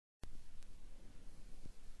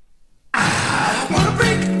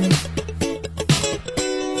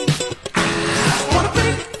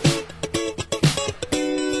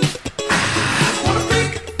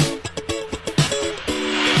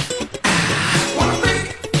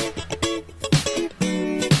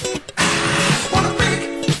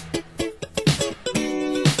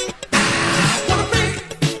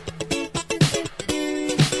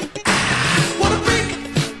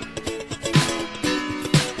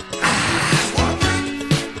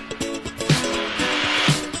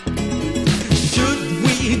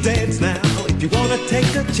You wanna take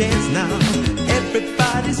a chance now?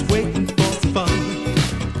 Everybody's waiting for some fun.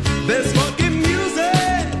 There's funky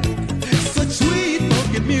music, such sweet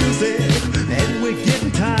funky music, and we're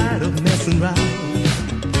getting tired of messing around.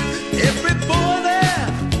 Every boy there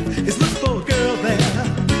is looking for a girl there.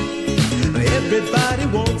 Everybody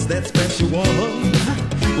wants that special one.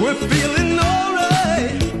 We're feeling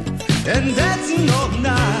alright and dancing all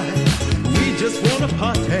night. We just wanna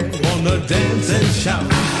party, wanna dance and shout.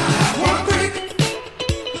 I wanna break.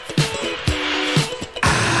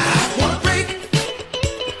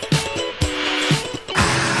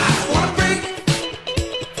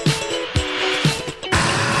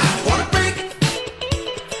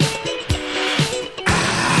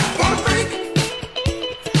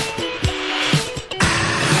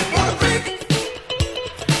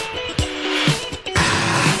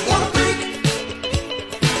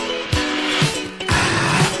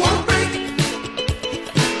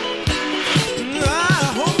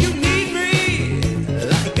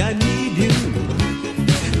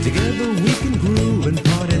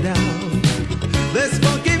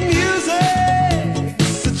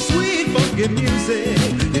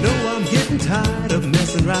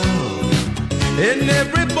 And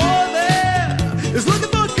every boy there is looking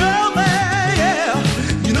for a girl there, yeah.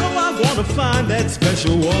 You know I wanna find that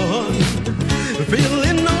special one.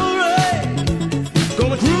 Feeling alright,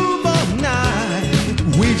 gonna groove all night.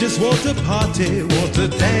 We just want to party, want to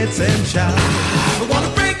dance and shout. I wanna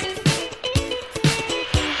break.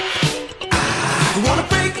 I wanna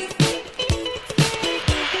break.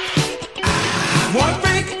 I wanna break.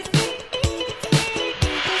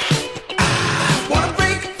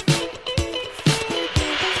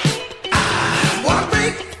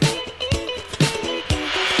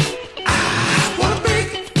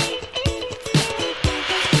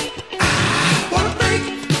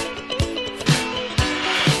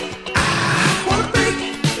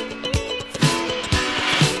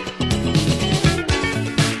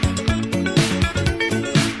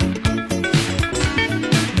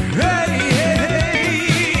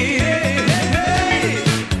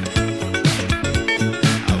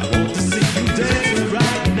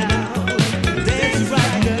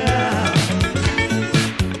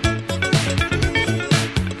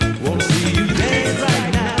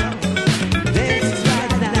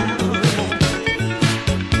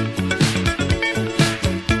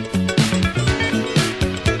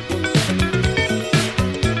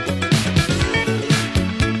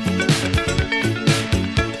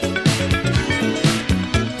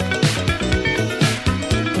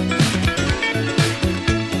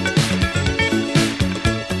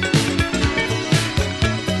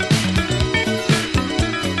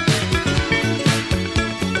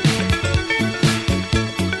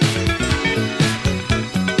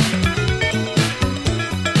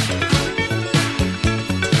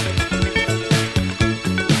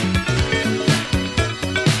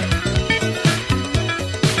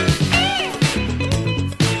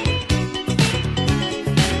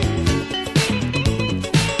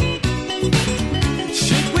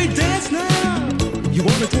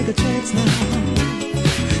 Take a chance now.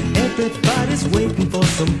 Everybody's waiting for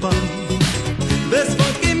some fun. There's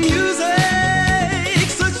funky music,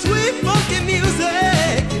 such sweet funky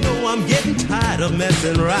music. You know I'm getting tired of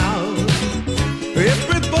messing around.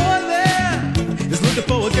 Every boy there is looking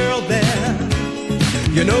for a girl there.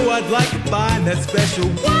 You know I'd like to find that special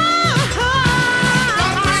one.